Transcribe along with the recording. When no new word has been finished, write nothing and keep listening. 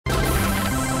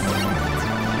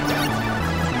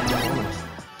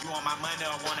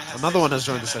Another one has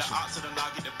joined the session.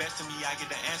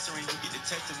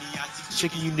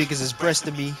 Chicken you niggas is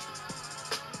breasting me.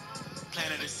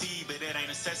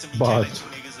 But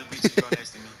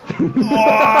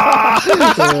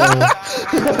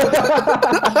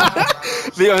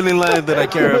the only line that I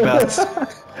care about.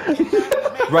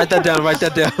 Write that down, write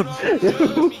that down.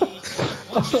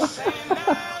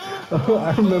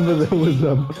 I remember there was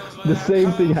the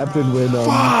same thing happened when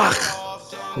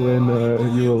when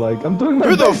you were like, I'm doing my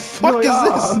Who the best. fuck Like, is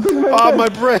this? I'm doing my Ah, best. my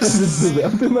breasts.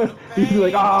 I'm doing my. He's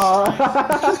like,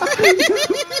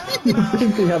 The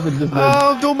same thing happened just then.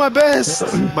 Oh, I'm doing my best.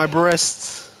 My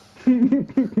breasts.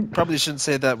 Probably shouldn't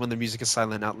say that when the music is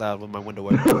silent out loud with my window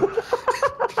open.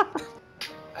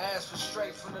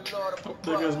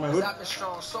 There goes my hood.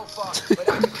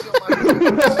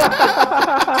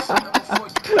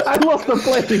 I lost the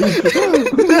place.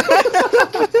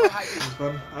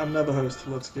 I'm now the host.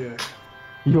 Let's go.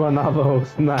 You are now the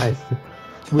host. Nice.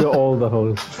 We're all the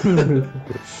hosts. I'm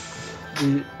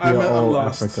all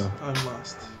lost. Africa. I'm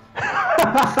lost.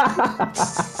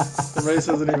 The race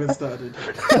hasn't even started.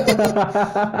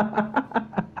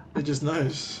 It just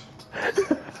knows.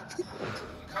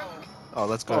 Oh,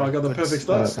 let's go. Oh, I got the perfect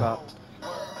start.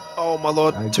 Oh my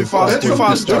lord, too start. fast, too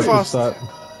fast, too fast. Start.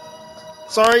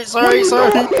 Sorry. Sorry.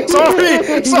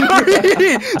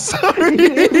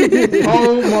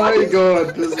 Oh my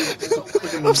god.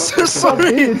 I'm so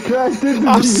sorry.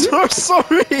 I'm so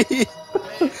sorry.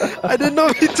 I didn't know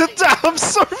he did that. I'm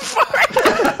so sorry.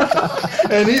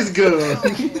 And he's good.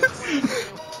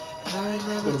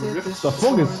 The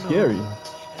fog is scary.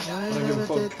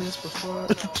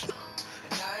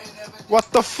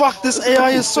 What the fuck? This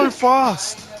AI is so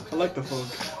fast. I like the fog.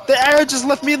 The AI just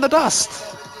left me in the dust.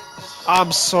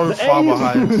 I'm so far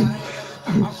behind.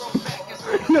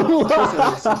 No.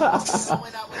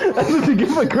 I need to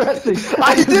give a crashing.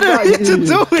 I didn't mean to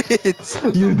do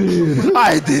it. You did.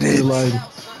 I did it. You're lying.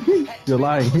 You're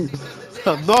lying.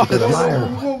 I'm not. You're a liar.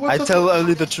 I tell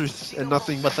only the truth and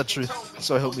nothing but the truth.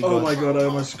 So help me God. Oh my god, I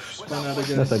almost spun out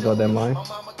again. That's a goddamn lie.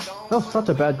 That was such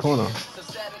a bad corner.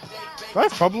 Do I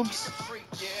have problems?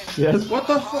 Yes. What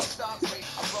the fuck?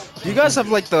 Do you guys have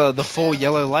like the 4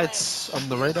 yellow lights on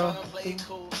the radar?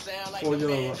 Oh,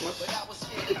 yellow,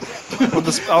 what? on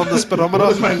the speedometer?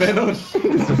 What is my man on?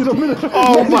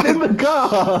 Oh my! In the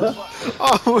car.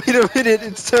 Oh wait a minute!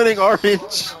 It's turning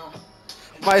orange.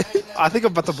 I think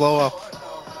I'm about to blow up.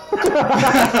 My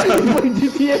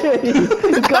GTA.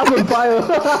 It's carbon fire.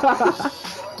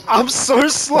 I'm so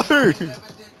slow.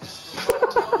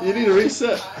 You need to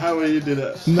reset. How will you do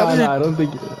that? No, I don't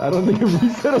think a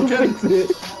reset will fix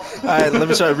it. Alright, let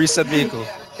me try reset vehicle.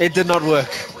 It did not work.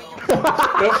 Nope.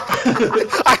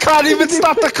 I can't even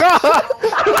start the car.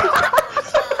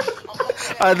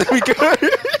 Alright, there we go.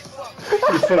 You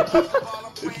fucked it.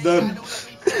 It's done.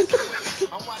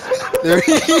 There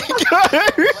we go.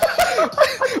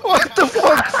 What the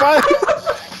fuck?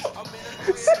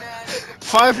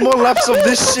 5 more laps of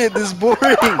this shit. This is boring.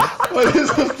 What is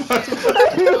the fuck?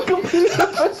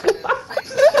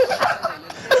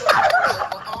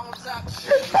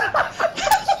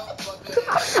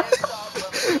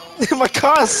 My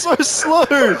car is so slow.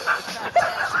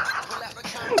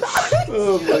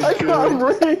 Oh my I can't god.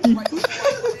 breathe.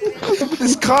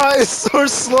 This car is so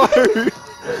slow.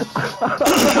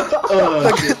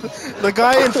 The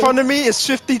guy in front of me is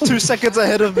 52 seconds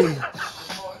ahead of me.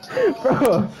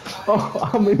 Bro, oh,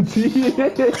 I'm in tears.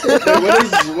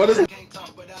 What is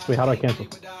Wait, how do I cancel?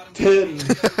 10,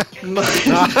 9,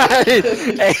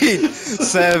 8,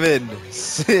 7,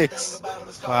 6,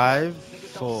 5,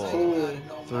 4,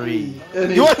 3.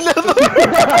 You want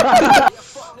another?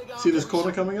 See this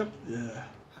corner coming up? Yeah.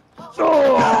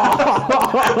 Oh,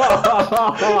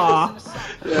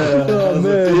 How's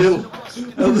it feel?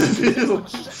 How's it feel?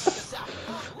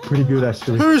 pretty good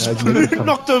actually. Who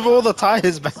knocked over all the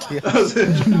tires back here? How's it?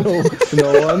 No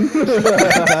one.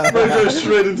 Might go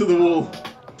straight into the wall.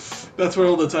 That's where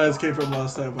all the tires came from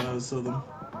last time when I saw them.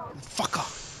 Fuck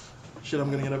off. Shit, I'm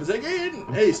gonna get up and say again.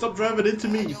 Hey, stop driving into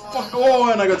me. Fuck.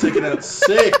 Oh, and I got taken out.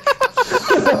 Sick.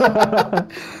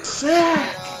 Sick.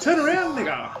 Turn around,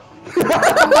 nigga.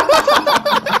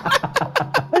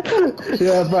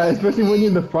 Yeah, but especially when you're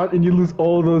in the front and you lose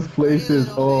all those places.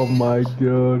 Oh my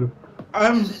god.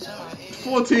 I'm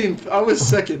 14th. I was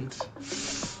second.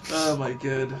 Oh my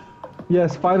god.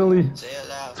 Yes, finally.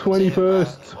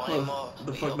 21st. Oh,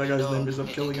 the fuck, that guy's name is. I'm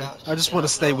killing him. I just want to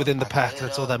stay within the pack.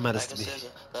 That's all that matters to me.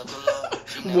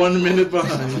 1 minute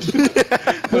behind.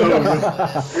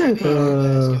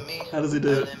 How does he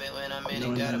do it? No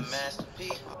one knows.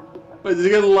 Wait, did you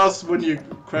get lost when you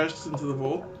crashed into the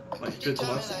wall? Like 50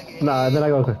 bucks. Nah, and then I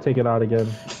gotta take it out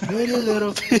again. Pretty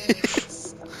little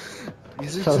piece.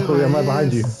 Tell Chloe I'm right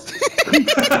behind you.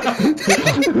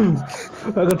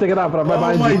 I'm gonna take it out, but I'm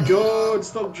right behind you. Oh my god,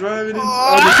 stop driving into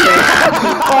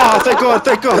Oh, thank God,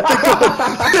 thank God, thank God,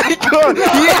 thank God.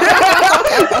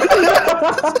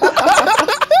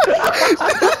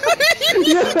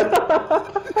 Yeah.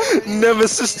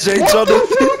 Nemesis J. Jonathan.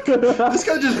 This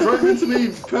guy just drove into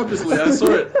me purposely. I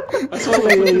saw it. I saw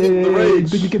the You rage.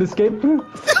 think you can escape? You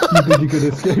think you can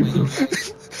escape?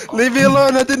 Leave me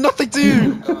alone, I did nothing to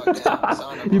you.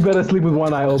 You better sleep with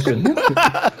one eye open.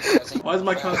 Why is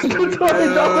my car slowing Don't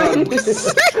down?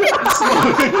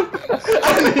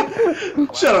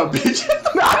 Shut up, bitch.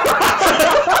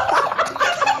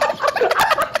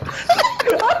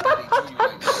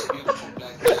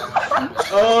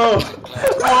 Oh,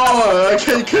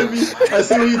 okay, you could be. I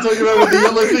see what you're talking about with the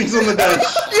yellow things on the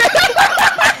dash.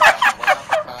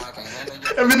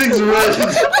 Everything's red.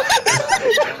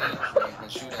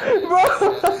 Bro,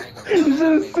 you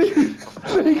should have seen.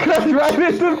 He crashed right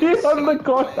into me on the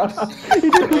corner. He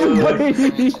didn't even wait.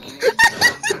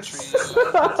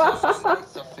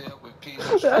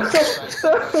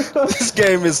 This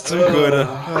game is too good.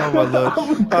 Oh my lord.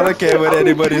 I don't care what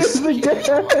anybody says.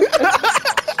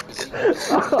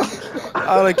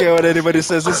 I don't care what anybody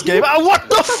says. This game. Ah, what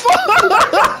the fuck?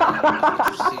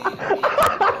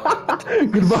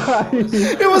 Goodbye.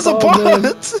 It was a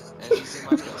bot.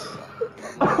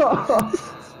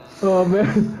 Oh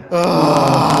man.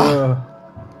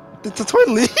 Did the toy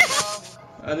leave?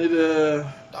 I need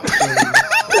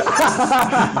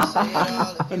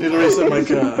to reset my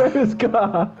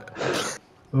car.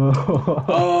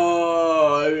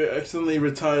 Oh, I accidentally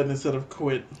retired instead of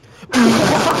quit.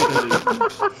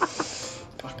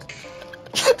 Fuck.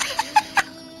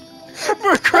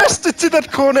 Bro crashed into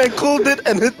that corner and called it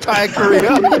an entire career.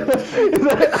 I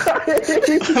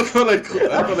thought I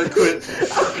quit.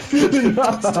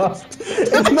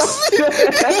 I'm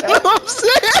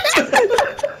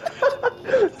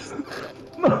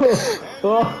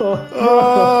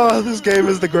Oh, this game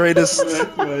is the greatest.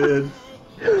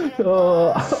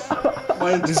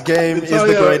 This game is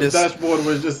the greatest. Dashboard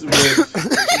was just red.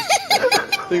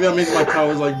 I think that means my car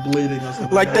was like bleeding or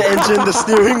something. Like the engine, the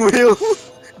steering wheel,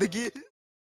 the gear.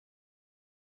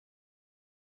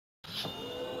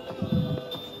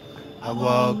 I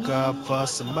woke up for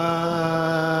some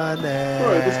money.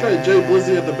 Bro, this guy Jay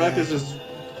Blizzy at the back is just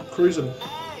cruising.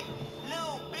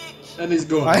 And he's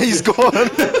gone. He's gone.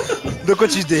 Look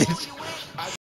what you did.